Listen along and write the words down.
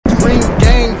Ring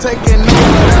gang taking over,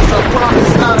 that's a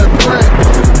promise, not a threat.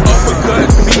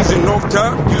 Uppercut season, no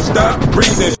time, you stop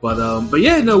breathing. But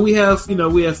yeah, no, we have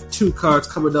 2 cards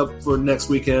coming up for next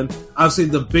weekend. Obviously,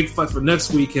 the big fight for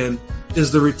next weekend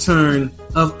is the return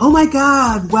of, oh my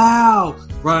God, wow,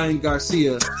 Ryan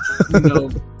Garcia.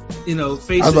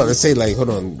 Facing. I was about to say, like,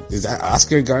 hold on, is that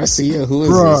Oscar Garcia? Who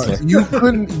is this?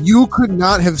 You could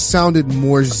not have sounded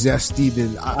more zesty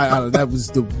than that was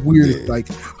the weirdest. Like,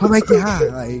 oh my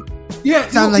God, like. Yeah,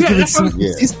 sound like that's how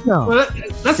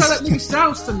that nigga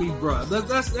sounds to me, bro.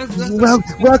 That's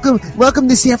welcome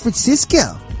to San Francisco.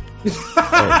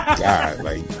 Oh God,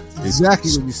 like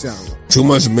exactly what you sound. Too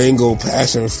much mango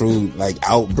passion fruit, like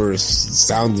outbursts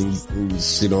sounding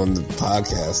shit on the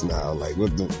podcast now. Like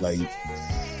what the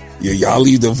y'all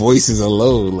leave the voices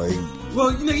alone. Like, well,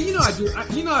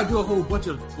 I do a whole bunch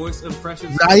of voice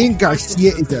impressions. Ryan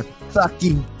Garcia is a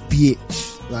fucking bitch.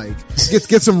 Like,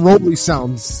 get some Rolly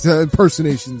sounds,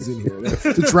 impersonations in here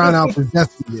to drown out the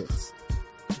zestiness.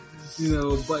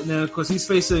 But now, of course, he's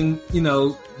facing,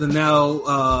 the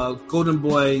now Golden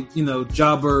Boy,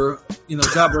 jobber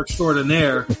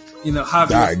extraordinaire, Javier.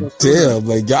 God damn,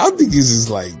 like, y'all think this is,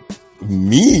 like,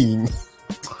 mean.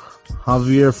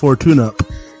 Javier Fortuna.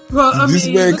 Well, this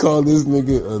man called this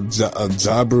nigga a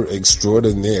jobber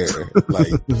extraordinaire.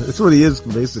 Like, that's what he is,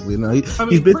 basically. No, he's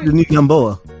basically the new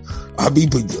Gamboa.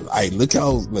 Look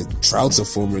how, like, Trout's a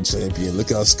former champion. Look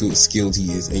how skilled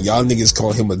he is. And y'all niggas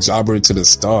call him a jobber to the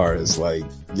stars. Like,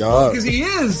 y'all. Because he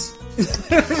is.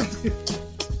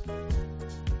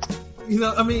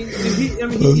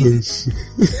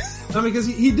 Because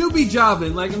he do be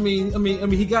jobbing. Like,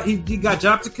 he got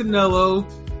jobbed to Canelo.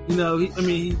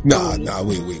 Wait. Nah.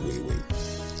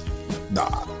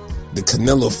 The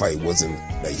Canelo fight wasn't,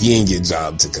 like, he didn't get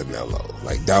jobbed to Canelo.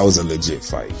 Like, that was a legit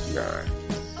fight. Nah.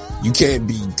 You can't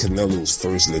be Canelo's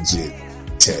first legit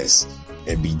test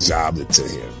and be jobbed to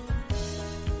him.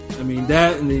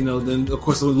 That, and then of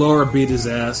course Laura beat his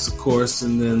ass, of course,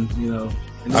 and then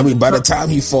by the time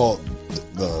he fought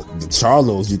the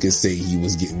Charlos, you could say he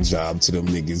was getting jobbed to them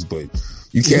niggas, but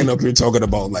you can't up here talking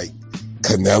about like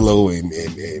Canelo and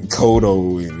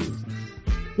Cotto and.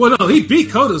 Well, no, he beat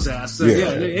Cotto's ass. So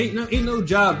yeah, there ain't no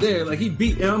job there. Like, he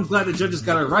beat, and I'm glad the judges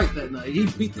got it right that night. He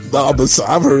beat the. No, but so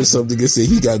I've heard something that say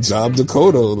he got jobbed to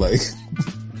Cotto. Like,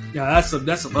 yeah, that's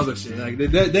some other shit. Like,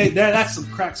 that's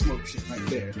some crack smoke shit right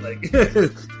there. Like,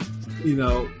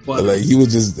 but like, he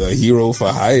was just a hero for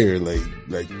hire. Like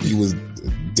he was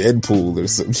Deadpool or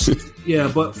some shit. Yeah,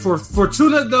 but for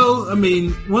Fortuna though,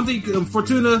 one thing,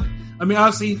 Fortuna.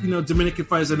 Obviously, Dominican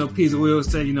fighters, NLPs, we always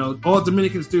say, all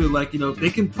Dominicans do, like,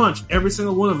 they can punch, every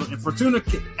single one of them. And Fortuna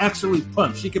can actually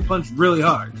punch. She can punch really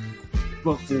hard.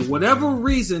 But for whatever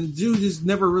reason, dude just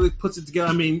never really puts it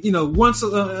together.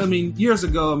 Years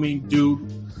ago, dude,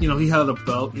 he held a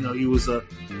belt. He was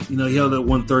he held a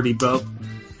 130 belt.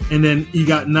 And then he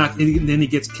got knocked, and then he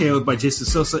gets KO'd by Jason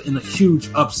Sosa in a huge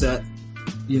upset.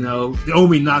 The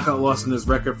only knockout loss in his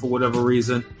record for whatever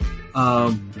reason.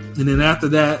 And then after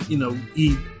that, he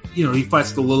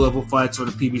fights the low-level fights or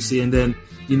the PBC, and then,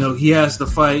 he has the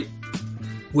fight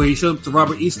where he showed up to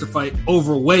Robert Easter fight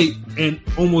overweight and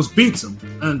almost beats him.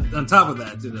 And on top of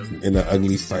that, in an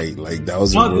ugly fight, like, that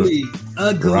was ugly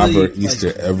Robert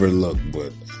Easter ever looked.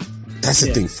 But that's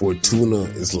the thing. Fortuna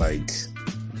is like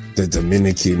the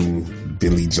Dominican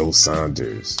Billy Joe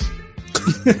Saunders.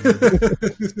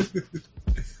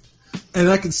 And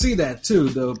I can see that too,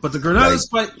 though. But the Granados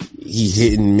fight, he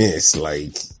hit and miss.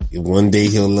 Like, one day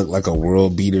he'll look like a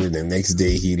world beater, the next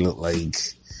day he look like,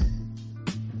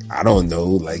 I don't know,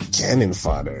 like cannon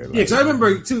fodder. Like, because I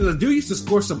remember too, the dude used to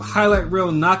score some highlight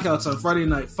reel knockouts on Friday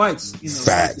night fights.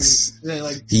 Facts.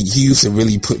 He used to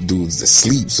really put dudes to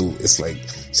sleep. So it's like,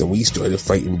 so when you started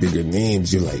fighting bigger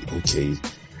names, you're like, okay,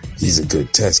 he's a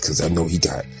good test because I know he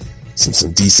got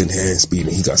some decent hand speed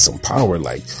and he got some power.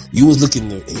 Like, you was looking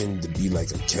at him to be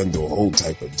like a Kendall Holt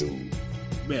type of dude.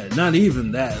 Man, not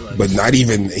even that. Like, but not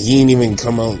even, he ain't even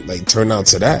come out, like, turn out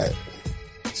to that.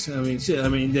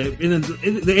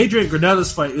 The Adrian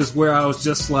Granados fight is where I was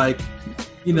just like,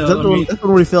 that's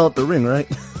when he fell out the ring, right?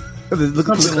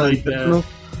 Something like that.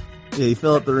 Yeah, he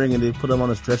fell out the ring and they put him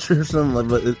on a stretcher or something,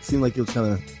 but it seeed like it was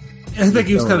kind of. I think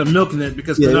he was kind of milking it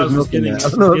because Granados was getting.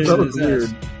 That was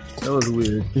weird. That was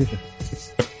weird.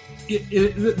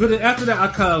 But after that, I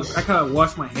kind of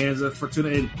washed my hands of Fortuna,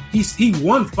 and he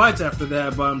won fights after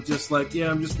that. But I'm just like,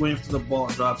 I'm just waiting for the ball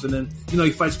drops, and then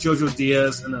he fights Jojo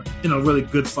Diaz in a really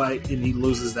good fight, and he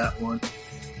loses that one.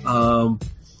 And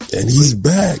he's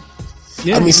back.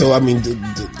 Yeah.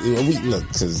 Look,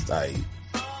 because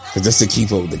Cause just to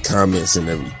keep up with the comments and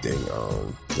everything,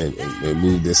 and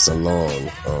move this along.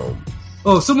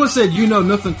 Oh, someone said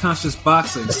nothing conscious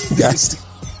boxing. That's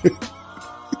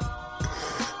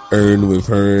Earn with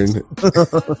Hearn.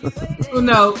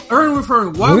 Now, Earn with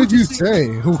Hearn. What did you say?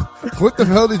 What the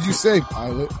hell did you say,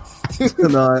 Pilot?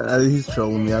 No, he's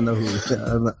trolling me. I know who. Okay,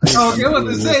 I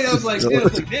was to say. I was like,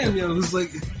 damn, yo, it was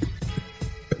like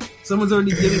someone's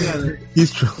already getting at it.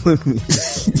 He's trolling me.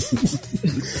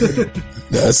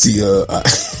 I see.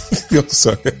 I'm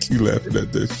sorry, I keep laughing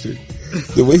at that shit.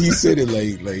 The way he said it,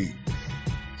 like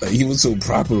he was so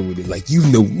proper with it. Like, you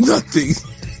know nothing.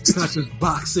 Conscious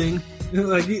boxing.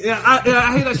 Like, I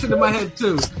hate that shit in my head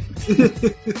too.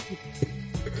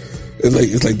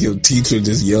 It's like your teacher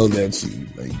just yelled at you.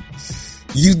 Like,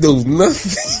 you know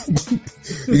nothing.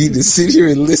 You need to sit here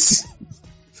and listen.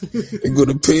 And go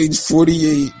to page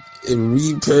 48 and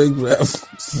read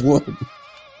paragraph 1.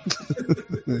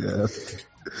 Yeah.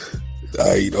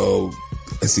 Alright,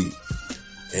 let's see.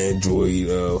 Android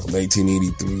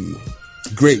 1983.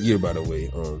 Great year, by the way.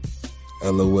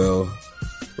 LOL.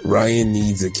 Ryan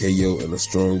needs a KO and a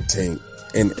strong tank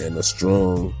and a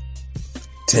strong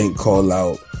tank call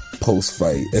out post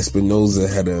fight.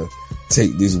 Espinoza had a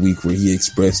take this week where he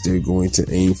expressed they're going to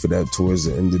aim for that towards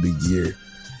the end of the year.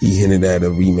 He hinted at a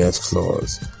rematch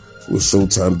clause, with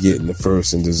Showtime getting the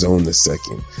first and DAZN the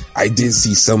second. I did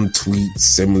see some tweets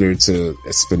similar to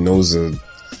Espinoza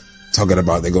talking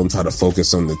about they're going to try to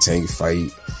focus on the tank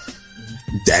fight.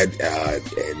 That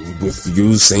and with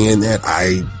you saying that,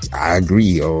 I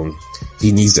agree.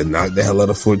 He needs to knock the hell out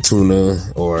of Fortuna,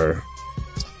 or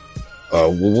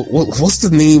what's the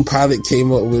name Pilot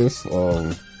came up with?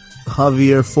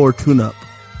 Javier Fortuna.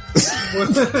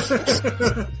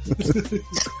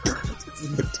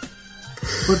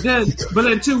 but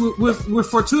then too with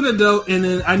Fortuna though, and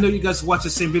then I know you guys watch the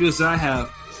same videos that I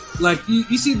have. Like,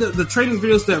 you see the training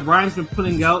videos that Ryan's been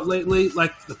putting out lately,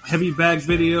 like the heavy bag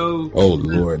video. Oh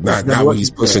Lord, not when he's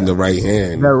pushing the right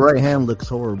hand. That right hand looks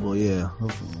horrible. Yeah.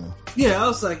 Yeah, I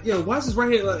was like, yo, why is his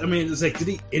right hand? I mean, it's like, did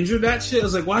he injure that shit? I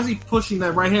was like, why is he pushing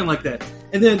that right hand like that?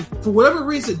 And then for whatever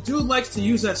reason, dude likes to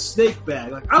use that snake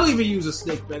bag. Like, I don't even use a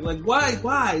snake bag. Like, why?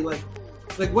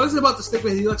 Like what is it about the snake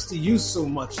bag he likes to use so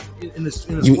much in this?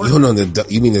 Hold on,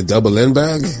 you mean the double end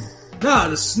bag? Nah,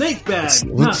 the snake bag.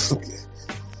 Nah.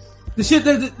 The shit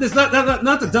that's not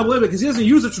the double end, because he doesn't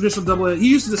use a traditional double end. He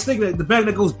uses the snake bag, the bag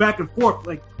that goes back and forth,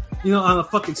 like, on a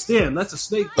fucking stand. That's a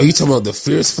snake bag. Are you talking about the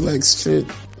Fierce Flex shit?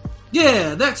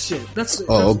 Yeah, that shit.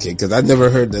 Okay, because I never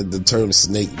heard the term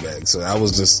snake bag, so I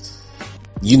was just,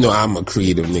 I'm a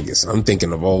creative nigga, so I'm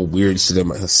thinking of all weird shit in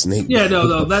my snake. Yeah, bag.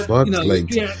 no, that fuck?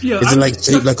 Like, is it like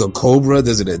shaped like a cobra?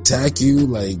 Does it attack you?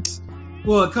 Like,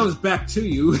 well, it comes back to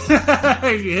you. You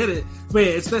hit it, but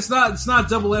yeah, it's not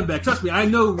double end bag. Trust me, I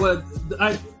know what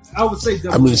I would say.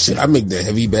 I mean, shit, I make the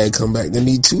heavy bag come back to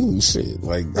me too. Shit,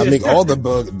 like I make all the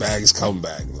bags come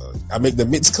back. Look. I make the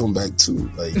mitts come back too.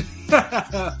 Like,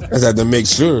 I just had to make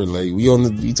sure. Like, we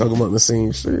talking about the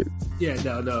same shit. Yeah,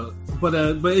 no, but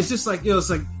it's just like,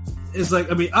 it's like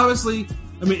I mean, obviously,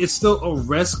 it's still a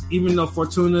risk, even though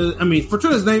Fortuna's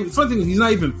name. Funny thing, he's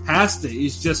not even past it.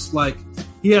 It's just like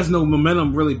he has no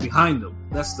momentum really behind him.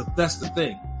 That's the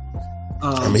thing.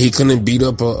 He couldn't beat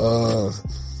up a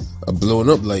blown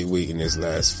up lightweight in his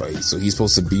last fight, so he's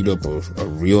supposed to beat up a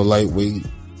real lightweight.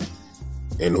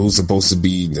 And who's supposed to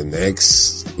be the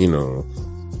next,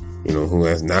 who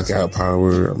has knockout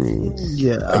power? I mean,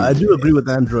 I do agree with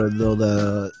Android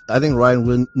though. I think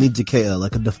Ryan needs a KO,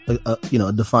 like a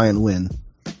defiant win.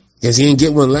 Because he didn't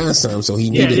get one last time, so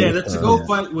he needed. Yeah, that to-go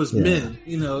fight was mid.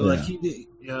 Like he did.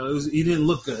 He didn't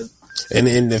look good.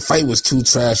 And the fight was too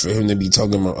trash for him to be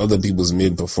talking about other people's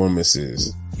mid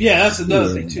performances. Yeah, that's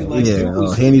another thing too. Like,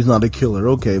 Haney's not a killer.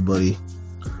 Okay, buddy.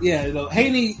 Yeah,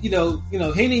 Haney,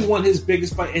 Haney won his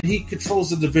biggest fight, and he controls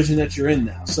the division that you're in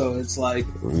now. So it's like,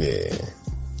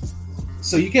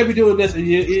 so you can't be doing this, and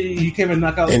you can't even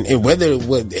knock out. And whether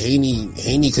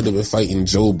Haney could have been fighting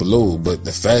Joe Blow, but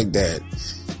the fact that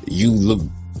you look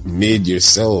mid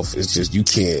yourself, it's just you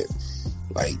can't.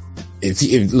 Like,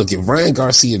 if Ryan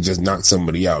Garcia just knocked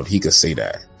somebody out, he could say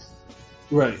that,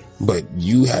 right? But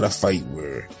you had a fight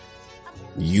where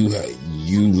you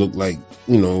look like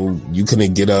you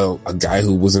couldn't get a guy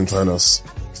who wasn't trying to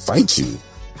fight you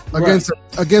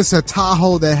against a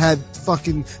Tahoe that had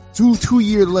fucking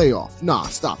 2-year layoff. Nah,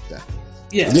 stop that.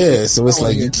 Yeah. So it's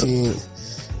like you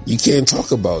can't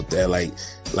talk about that. Like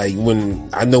when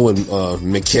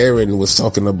McCarran was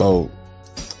talking about,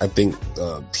 I think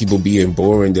people being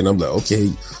boring, then I'm like, okay,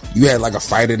 you had like a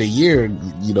fight of the year,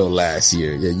 last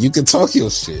year. Yeah, you can talk your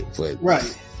shit, but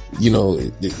right. you know,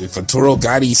 if Arturo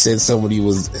Gatti said somebody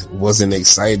wasn't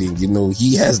exciting, you know,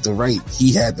 he had the right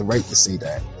to say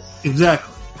that.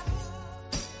 Exactly.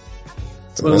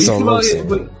 So that's all I'm saying.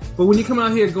 But when you come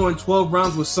out here going 12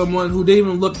 rounds with someone who didn't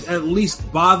even look at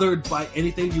least bothered by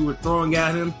anything you were throwing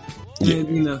at him, and,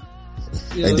 you know,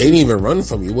 like, they didn't even run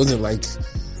from you. It wasn't like,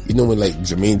 you know, when like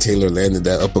Jermaine Taylor landed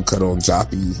that uppercut on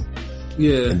Joppy.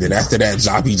 Yeah. And then after that,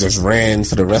 Joppy just ran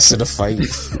for the rest of the fight.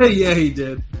 Yeah, he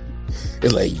did.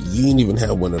 It's like, you didn't even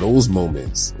have one of those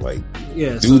moments. Like,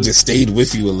 yeah, dude just stayed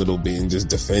with you a little bit and just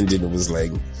defended and was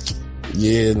like,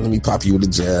 yeah, let me pop you with a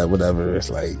jab, whatever. It's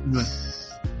like,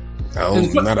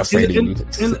 I'm not afraid of you.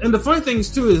 And the funny thing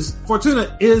is, too, is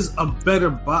Fortuna is a better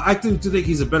boxer. I think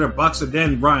he's a better boxer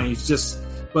than Ryan. He's just,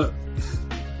 but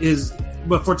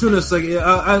Fortuna's like,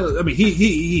 I mean,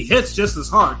 he hits just as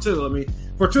hard, too. I mean,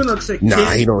 Fortuna looks like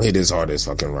he don't hit as hard as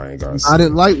fucking Ryan Garcia. I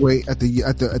didn't lightweight at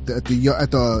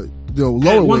the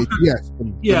lower weight. Yes.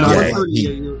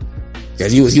 Yeah.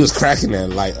 He was cracking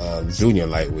that junior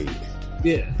lightweight.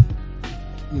 Yeah.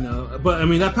 You know, but I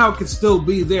mean, that power could still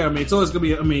be there. I mean, it's always gonna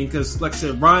be. I mean, because like I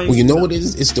said, Ryan. Well, you know what it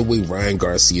is? It's the way Ryan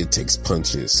Garcia takes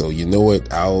punches. So you know what?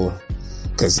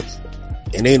 Because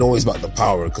it ain't always about the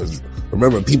power. Because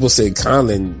remember, people say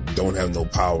Conlan don't have no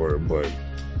power, but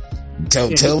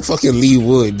tell fucking Lee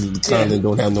Wood Conlan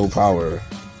don't have no power.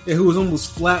 Yeah, who was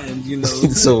almost flattened, you know.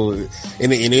 So it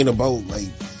ain't about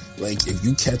like if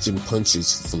you catching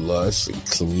punches flush and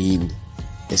clean,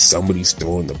 and somebody's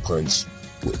throwing the punch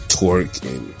with torque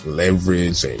and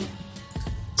leverage and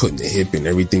putting the hip and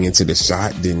everything into the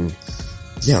shot, then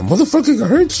yeah, motherfucker can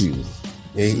hurt you.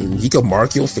 And he can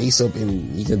mark your face up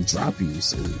and he can drop you.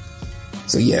 So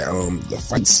yeah, the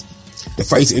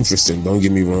fight's interesting. Don't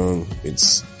get me wrong.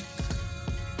 It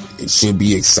should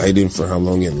be exciting for how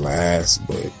long it lasts,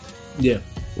 but yeah,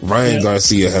 Ryan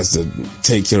Garcia has to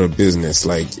take care of business.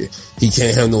 Like, he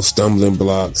can't have no stumbling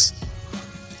blocks.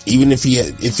 Even if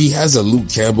he has a Luke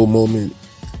Campbell moment,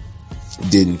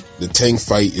 then the Tank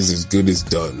fight is as good as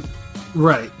done.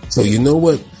 Right. So you know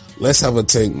what? Let's have a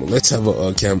Tank. Let's have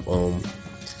a camp.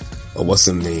 What's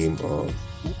the name?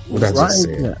 What I just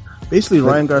said. Yeah. Basically,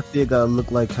 Ryan Garcia got to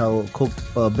look like how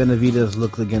Benavidez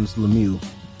looked against Lemieux.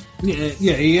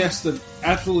 Yeah, he has to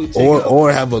absolutely take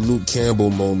or have a Luke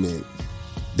Campbell moment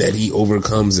that he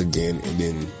overcomes again, and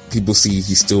then people see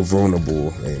he's still vulnerable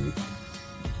and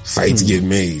fights get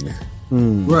made.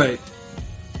 Right.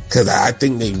 Because I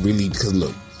think they really could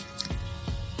look.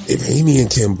 If Damian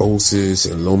Kambosos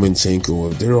and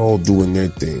Lomachenko, if they're all doing their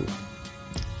thing,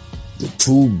 the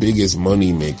two biggest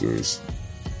money makers,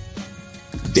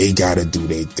 they gotta do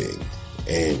their thing.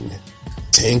 And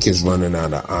Tank is running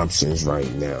out of options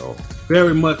right now.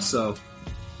 Very much so.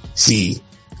 See,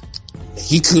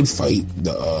 he could fight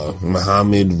the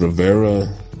Muhammad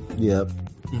Rivera. Yep.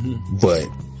 But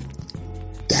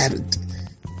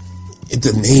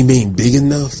the name ain't big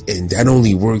enough, and that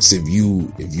only works if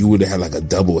you would have had like a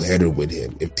double header with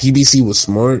him. If PBC was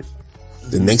smart,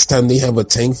 the next time they have a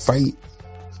Tank fight,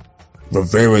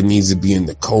 Rivera needs to be in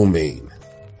the co-main.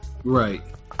 Right.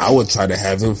 I would try to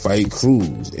have him fight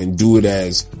Cruz and do it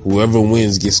as whoever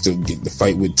wins gets to get the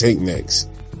fight with Tank next.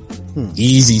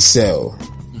 Easy sell.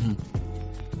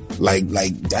 Like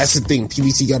that's the thing.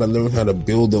 PBC got to learn how to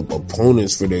build up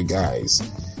opponents for their guys.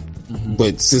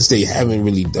 But since they haven't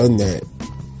really done that,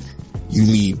 you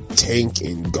leave Tank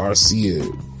and Garcia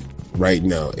right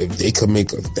now. If they could make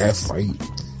that fight,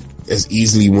 that's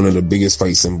easily one of the biggest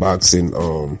fights in boxing.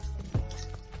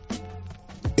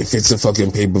 If it's a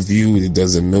fucking pay-per-view, it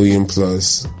does $1 million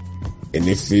plus. And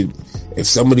if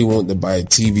somebody wanted to buy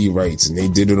TV rights and they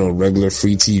did it on regular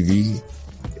free TV,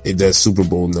 it does Super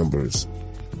Bowl numbers.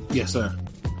 Yes, sir.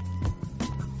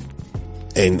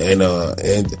 And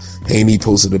Haney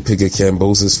posted a pic of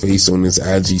Kambosos' face on his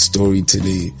IG story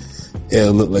today. And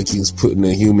it looked like he was putting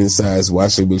a human-sized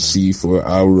washing machine for an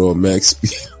hour on max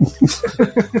speed.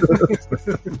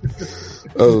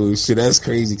 Oh shit, that's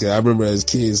crazy. Cause I remember as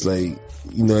kids, like,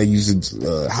 you know, I used to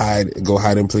go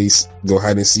hide and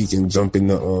seek, and jump in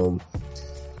the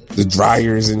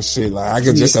dryers and shit. Like, I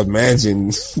could just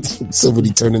imagine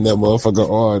somebody turning that motherfucker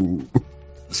on.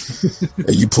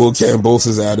 And you pull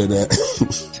Kambosos out of that.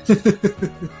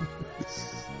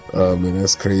 Oh man,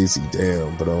 that's crazy.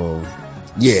 Damn.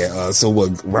 But so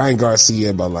what, Ryan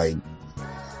Garcia about like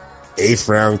 8th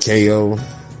round KO?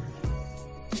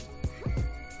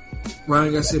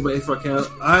 Ryan Garcia by 8th round KO.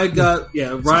 I got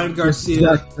Ryan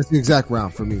Garcia. That's the exact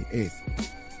round for me. 8th.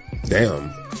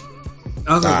 Damn.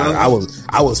 I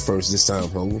was first this time,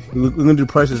 homie. We're gonna do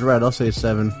prices right. I'll say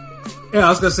 7. Yeah, I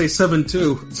was gonna say 7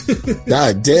 too.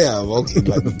 God damn. Okay,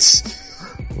 like,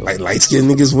 Like light skinned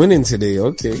niggas winning today.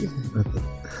 Okay.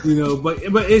 You know, but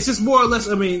it's just more or less.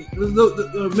 I mean,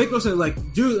 Mako said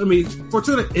like, dude. I mean,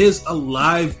 Fortuna is a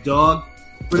live dog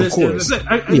for this.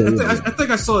 I think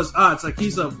I saw his odds. Like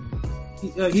he's a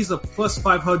plus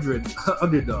 500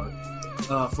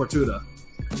 underdog. Fortuna.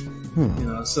 You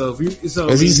know, so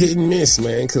because he's hit and miss,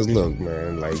 man. Because look,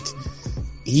 man, like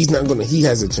he's not gonna. He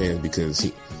has a chance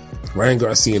because Ryan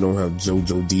Garcia don't have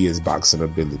JoJo Diaz boxing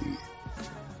ability.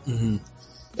 Mm-hmm.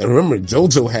 And remember,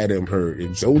 JoJo had him hurt.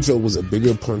 If JoJo was a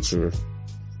bigger puncher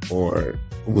or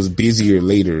was busier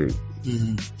later,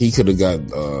 he could have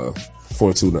got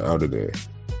Fortuna out of there.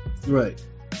 Right.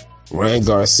 Ryan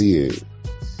Garcia,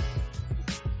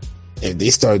 if they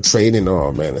start trading,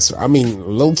 oh man, I mean,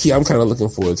 low key, I'm kind of looking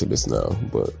forward to this now.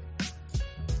 But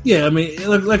yeah, I mean,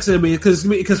 like I said, I mean, because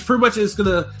pretty much it's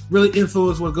gonna really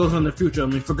influence what goes on in the future. I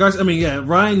mean, for Garcia, I mean, yeah,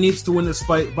 Ryan needs to win this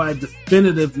fight by a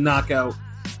definitive knockout.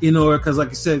 You know, because like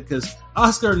I said, because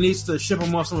Oscar needs to ship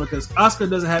him off somewhere because Oscar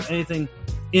doesn't have anything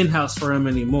in-house for him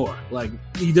anymore. Like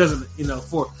he doesn't, you know,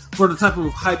 for the type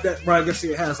of hype that Ryan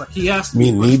Garcia has. Like he has to. I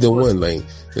mean, neither one. Like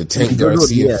the Tank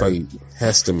Garcia fight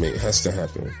has to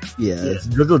happen. Yeah,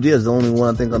 JoJo Diaz is the only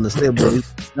one I think on the stable.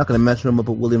 He's not going to match him up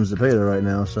with William Zepeda right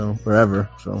now. So forever.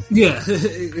 So yeah,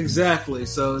 exactly.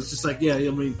 So it's just like I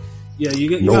mean. Yeah,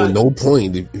 no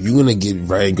point. If you're gonna get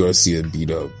Ryan Garcia beat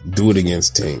up, do it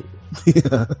against Tank.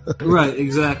 Yeah. Right,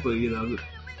 exactly. You know,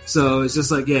 so it's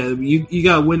just like you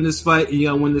gotta win this fight, and you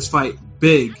gotta win this fight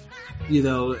big. You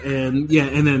know, and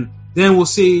then we'll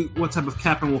see what type of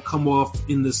capping will come off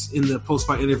in the post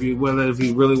fight interview, whether if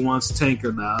he really wants Tank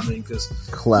or not. I mean, because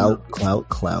clout.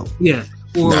 Yeah.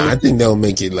 I think they'll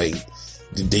make it like.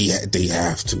 They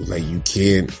have to, like, you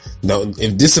can't. No,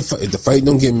 if the fight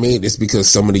don't get made, it's because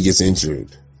somebody gets injured.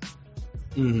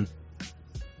 Mm-hmm.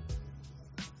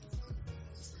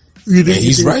 And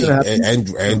he's right,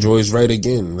 and Android's right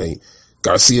again. Like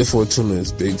Garcia Fortuna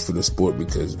is big for the sport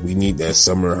because we need that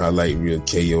summer highlight reel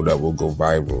KO that will go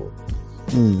viral.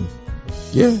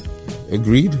 Yeah,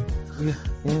 agreed. Yeah.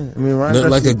 I mean, not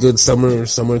like a good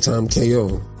summertime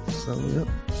KO. So, yep.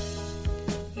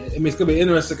 I mean, it's gonna be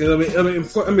interesting because I mean,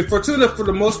 Fortuna for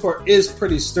the most part is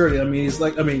pretty sturdy. I mean,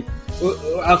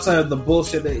 outside of the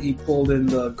bullshit that he pulled in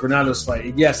the Granados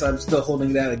fight, yes, I'm still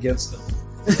holding that against him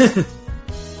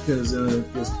because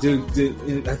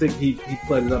dude, I think he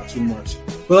played it up too much.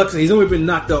 But like I said, he's only been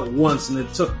knocked out once, and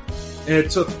it took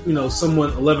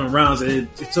someone 11 rounds, and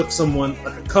it took someone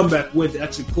like a comeback win to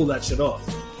actually pull that shit off.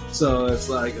 So it's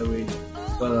like, I mean,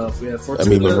 Fortuna. I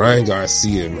mean, but Ryan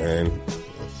Garcia, man.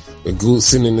 With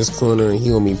Goodson in this corner and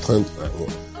he on me punch.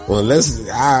 Well,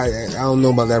 I don't know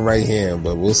about that right hand,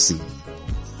 but we'll see.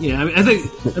 Yeah, I mean,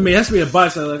 it has to be a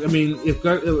bias. Like, I mean, if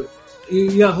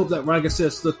you gotta hope that Ryan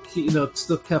Garcia still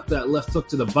kept that left hook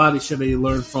to the body shit that he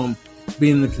learned from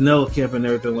being in the Canelo camp and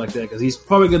everything like that, because he's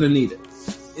probably gonna need it.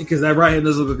 Because that right hand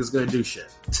doesn't look like it's gonna do shit.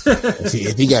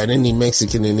 If he got any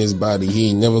Mexican in his body,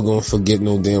 he ain't never gonna forget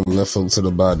no damn left hook to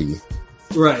the body.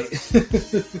 Right.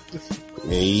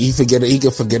 Man, he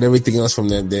could forget everything else from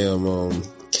that damn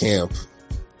camp.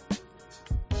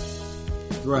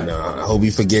 Right. I hope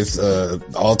he forgets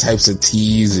all types of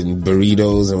teas and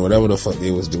burritos and whatever the fuck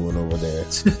they was doing over there.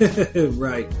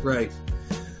 Right.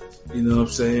 You know what I'm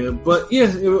saying? But yeah,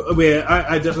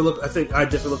 I definitely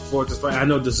look forward to this fight. I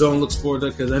know DAZN looks forward to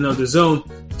it because I know DAZN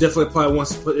definitely probably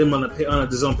wants to put him on a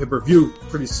DAZN pay-per-view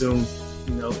pretty soon.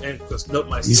 You know, and because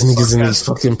these niggas in these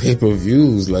fucking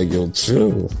pay-per-views, like, yo,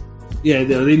 chill. Yeah,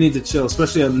 they need to chill,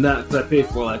 especially on that because I pay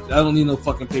for. Like, I don't need no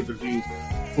fucking pay-per-view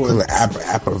for the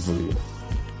app-per-view.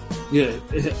 Yeah,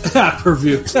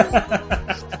 app-per-view.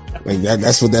 Like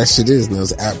that's what that shit is now.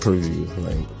 It's app-per-view.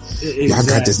 Like, exactly. I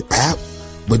got this app,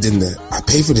 but then I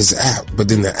pay for this app, but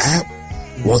then the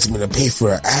app wants me to pay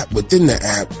for an app within the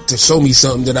app to show me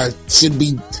something that I should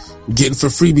be getting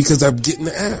for free because I'm getting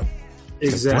the app.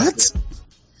 Exactly. Like, what?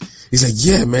 He's like,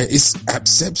 yeah, man, it's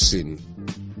appception.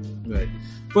 Right.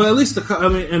 But at least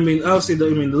obviously,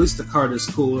 at least the card is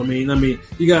cool. You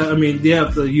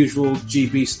have the usual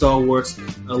GB stalwarts.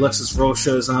 Alexis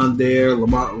Rocha is on there,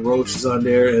 Lamont Roche is on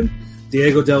there, and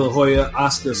Diego De La Hoya,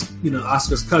 Oscar's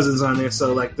cousin's on there.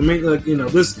 So like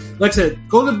this, like I said,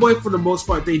 Golden Boy for the most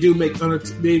part, they do make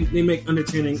they make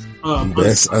entertaining.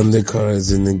 Best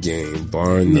undercards in the game,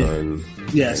 bar none.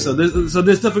 Yeah, so there's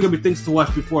definitely gonna be things to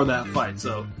watch before that fight.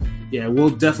 So yeah, we'll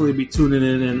definitely be tuning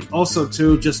in, and also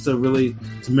too, just to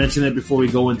mention it before we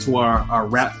go into our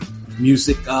rap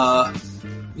music,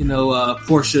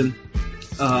 portion.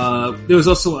 There was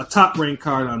also a Top Rank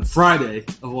card on Friday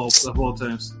of all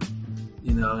times.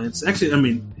 You know, it's actually, I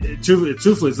mean,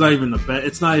 truthfully, it's not even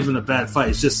a bad fight.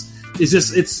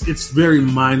 It's very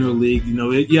minor league. You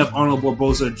know, you have Arnold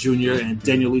Barboza Jr. and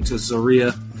Danielito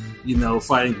Zorrilla, you know,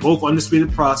 fighting both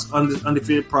undefeated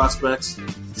prospects.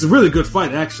 It's a really good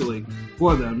fight, actually,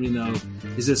 for them. You know,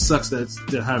 it just sucks that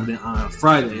they're having it on a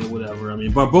Friday or whatever. I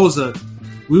mean, Barboza,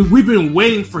 we've been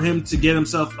waiting for him to get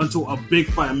himself into a big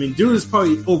fight. I mean, dude is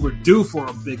probably overdue for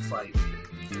a big fight.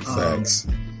 Facts.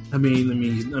 I mean,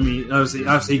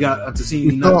 obviously, he got to see.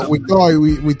 We thought we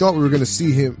were going to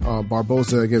see him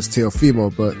Barboza against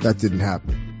Teofimo, but that didn't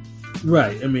happen.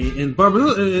 Right. I mean, and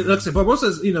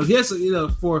Barboza, you know, he has, you know,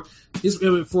 for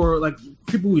like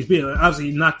people who's been,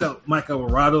 obviously he knocked out Mike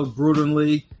Alvarado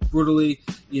brutally.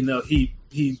 You know, he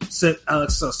sent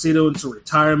Alex Saucedo into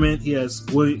retirement. He has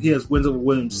wins over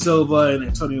William Silva and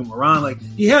Antonio Moran. Like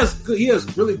he has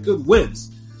really good wins.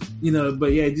 You know,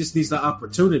 but yeah, he just needs the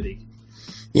opportunity.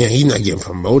 Yeah, he's not getting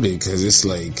promoted because it's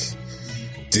like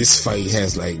this fight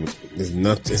has like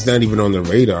it's not even on the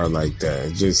radar like that.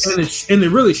 And it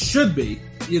really should be,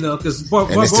 you know, because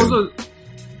Barboza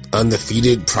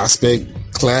undefeated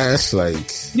prospect clash, like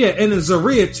yeah, and then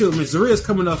Zorrilla too. I mean, Zorrilla's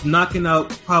coming off knocking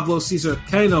out Pablo Cesar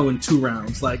Cano in 2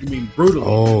 rounds, like I mean, brutally.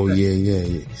 Oh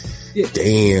yeah.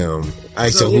 Damn. All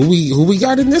right, so who we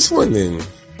got in this one then?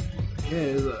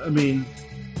 Yeah, I mean,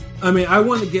 I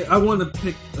want to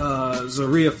pick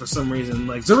Zorrilla for some reason.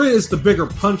 Like Zorrilla is the bigger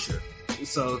puncher,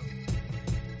 so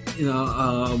you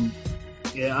know,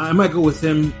 yeah, I might go with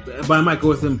him, but I might go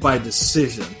with him by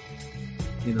decision.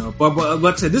 You know, but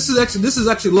like I said, this is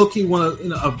actually low key one of, you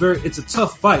know, it's a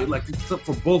tough fight, like it's tough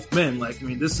for both men. Like I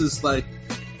mean, this is like,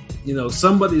 you know,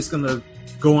 somebody's gonna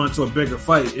go on to a bigger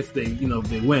fight if they, you know, if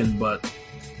they win. But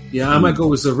yeah, I might go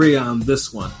with Zorrilla on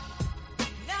this one.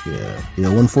 Yeah,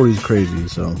 140 is crazy.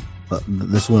 So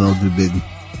this one will do big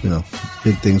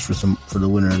things for the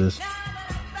winner of this.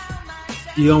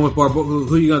 You going with Barboza?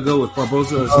 Who you gonna go with,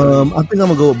 Barboza? Or I think I'm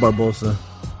gonna go with Barboza.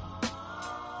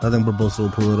 I think Barboza will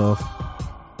pull it off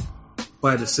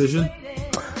by decision.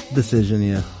 Decision,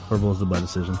 yeah. Barboza by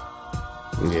decision.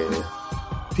 Yeah.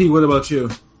 Pete, what about you?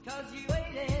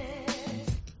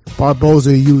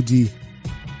 Barboza UD.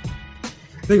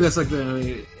 I think that's like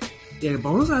the. Yeah,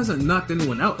 Barboza hasn't knocked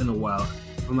anyone out in a while,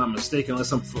 if I'm not mistaken,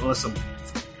 unless I'm.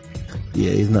 Yeah,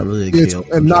 he's not really a KO.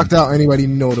 And knocked out anybody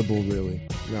notable, really.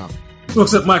 No.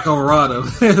 Except Mike Alvarado.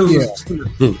 Yeah.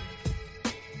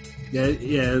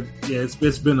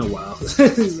 It's been a while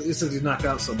since he knocked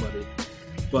out somebody.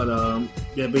 But no,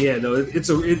 it's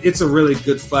a really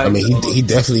good fight. I mean, he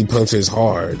definitely punches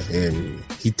hard and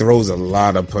he throws a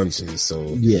lot of punches. So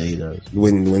yeah, he does.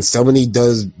 When somebody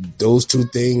does those two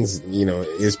things, you know,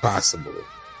 it's possible.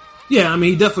 Yeah, I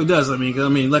mean, he definitely does. I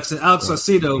mean, like I said, Alex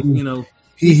Saucedo, you know,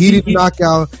 he didn't knock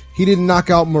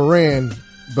out Moran,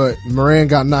 but Moran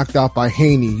got knocked out by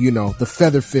Haney. You know, the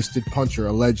feather-fisted puncher,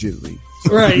 allegedly.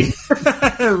 Right,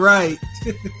 right.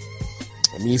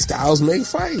 I mean, styles make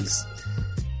fights.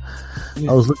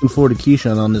 I was looking forward to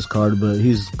Keyshawn on this card, but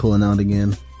he's pulling out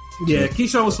again. Yeah,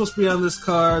 Keyshawn was supposed to be on this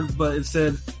card, but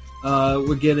instead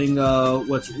we're getting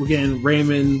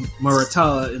Raymond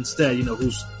Muratalla instead. You know,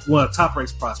 who's one of the top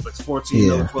ranked prospects,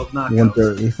 14-12 knockouts.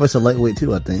 130. He fights a lightweight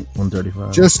too, I think.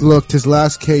 135. Just looked. His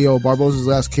last KO, Barboza's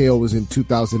last KO was in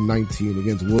 2019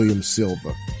 against William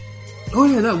Silva. Oh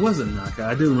yeah, that was a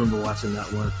knockout. I do remember watching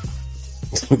that one.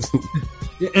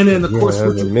 Yeah, and then of course, that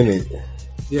was a minute.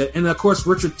 Yeah, and of course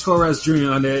Richard Torres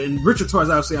Jr. on there. And Richard Torres,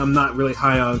 obviously, I'm not really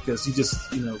high on because he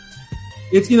just, you know,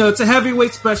 it's a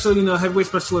heavyweight special, you know, heavyweight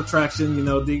special attraction. You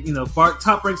know,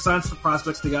 top ranked science for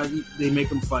prospects. They make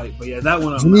them fight. But yeah, that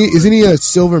one. Isn't he a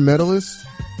silver medalist?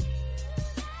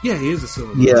 Yeah, he is a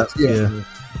silver medalist. Yeah.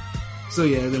 So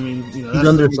yeah, I mean, you know, he's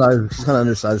undersized. He's kind of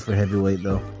undersized for heavyweight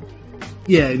though.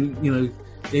 Yeah, and, you know,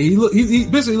 he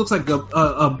basically looks like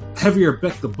a heavier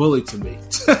Beck the Bully to me.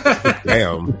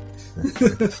 Damn.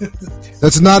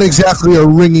 That's not exactly a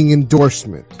ringing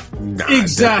endorsement. Nah,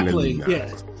 exactly.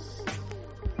 Yeah.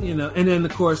 You know, and then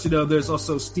of course, you know, there's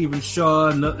also Stephen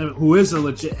Shaw, who is a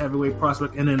legit heavyweight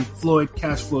prospect, and then Floyd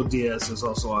Cashflow Diaz is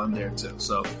also on there too.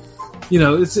 So, you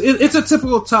know, it's a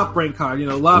typical top rank card. You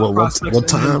know, a lot of prospects. What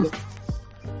time?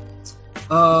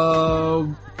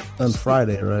 On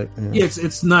Friday, right? Yeah,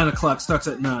 it's 9:00. Starts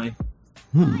at 9.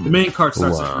 The main card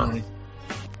starts at 9.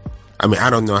 I mean, I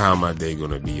don't know how my day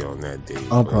gonna be on that day.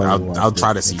 I'll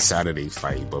try to see Saturday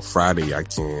fight, but Friday I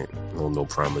can't. No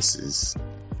promises.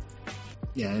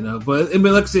 Yeah, I know, but I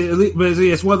mean, like I said,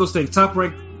 it's one of those things. Top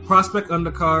ranked prospect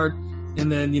undercard,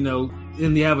 and then, you know,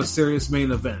 and you have a serious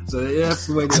main event. So that's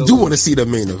the way. I do want to see the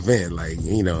main event. Like,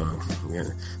 you know,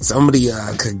 somebody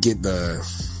could get the.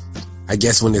 I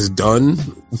guess when it's done,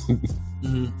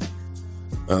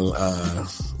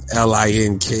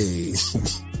 LINK.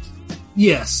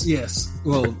 Yes.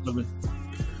 Well,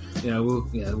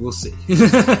 we'll see.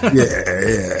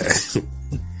 yeah.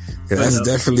 That's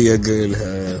definitely a good,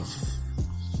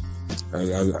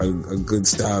 a good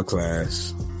style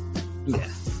clash. Yeah.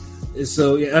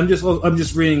 So I'm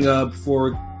just reading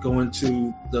before going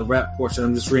to the rap portion.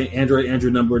 I'm just reading Android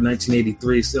Andrew number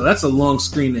 1983. So that's a long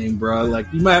screen name, bro.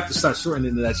 Like you might have to start shortening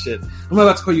into that shit. I'm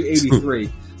about to call you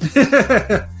 83.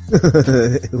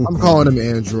 I'm calling him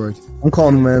Android. I'm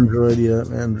calling him Android. Yeah,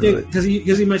 Android. Because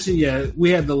he mentioned we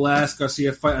had the last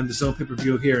Garcia fight on the Zone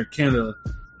pay-per-view here in Canada.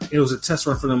 It was a test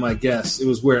run for them, I guess. It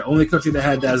was weird. Only country that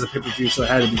had that as a pay-per-view, so it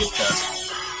had to be a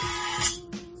test.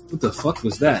 What the fuck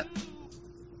was that?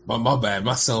 My bad.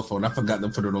 My cell phone. I forgot to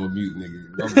put it on mute,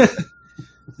 nigga.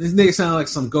 This nigga sounded like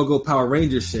some Go-Go Power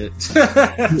Ranger shit. It's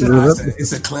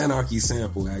a Clanarchy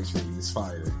sample, actually. It's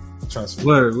fire. Trust me.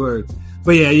 Word.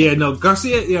 But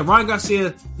Garcia, Ryan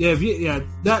Garcia,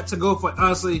 that to go for,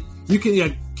 honestly, you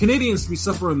can, Canadians be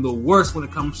suffering the worst when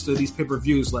it comes to these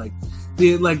pay-per-views. That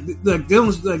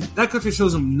country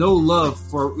shows them no love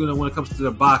for, when it comes to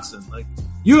their boxing. Like,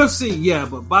 UFC,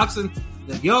 but boxing,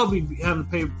 y'all be having to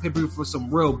pay pay-per-view for some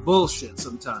real bullshit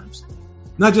sometimes.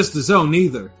 Not just the Zone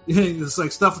either. It's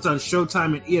like stuff that's on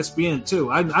Showtime and ESPN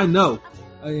too. I know.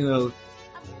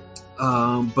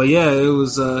 But it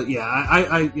was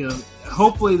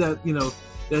hopefully that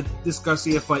that this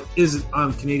Garcia fight isn't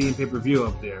on Canadian pay-per-view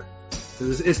up there,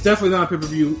 because it's definitely not on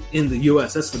pay-per-view in the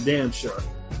US. That's for damn sure.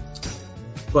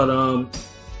 But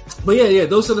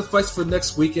those are the fights for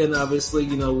next weekend. Obviously,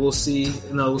 we'll see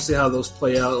how those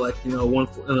play out. Like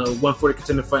 140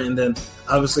 contender fight, and then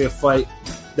obviously a fight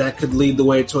that could lead the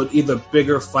way to an even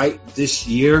bigger fight this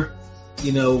year.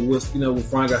 With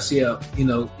Ryan Garcia,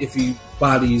 if he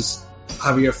bodies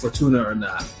Javier Fortuna or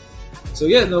not. So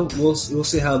we'll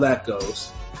see how that goes.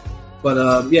 But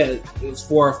it was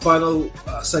for our final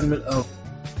segment of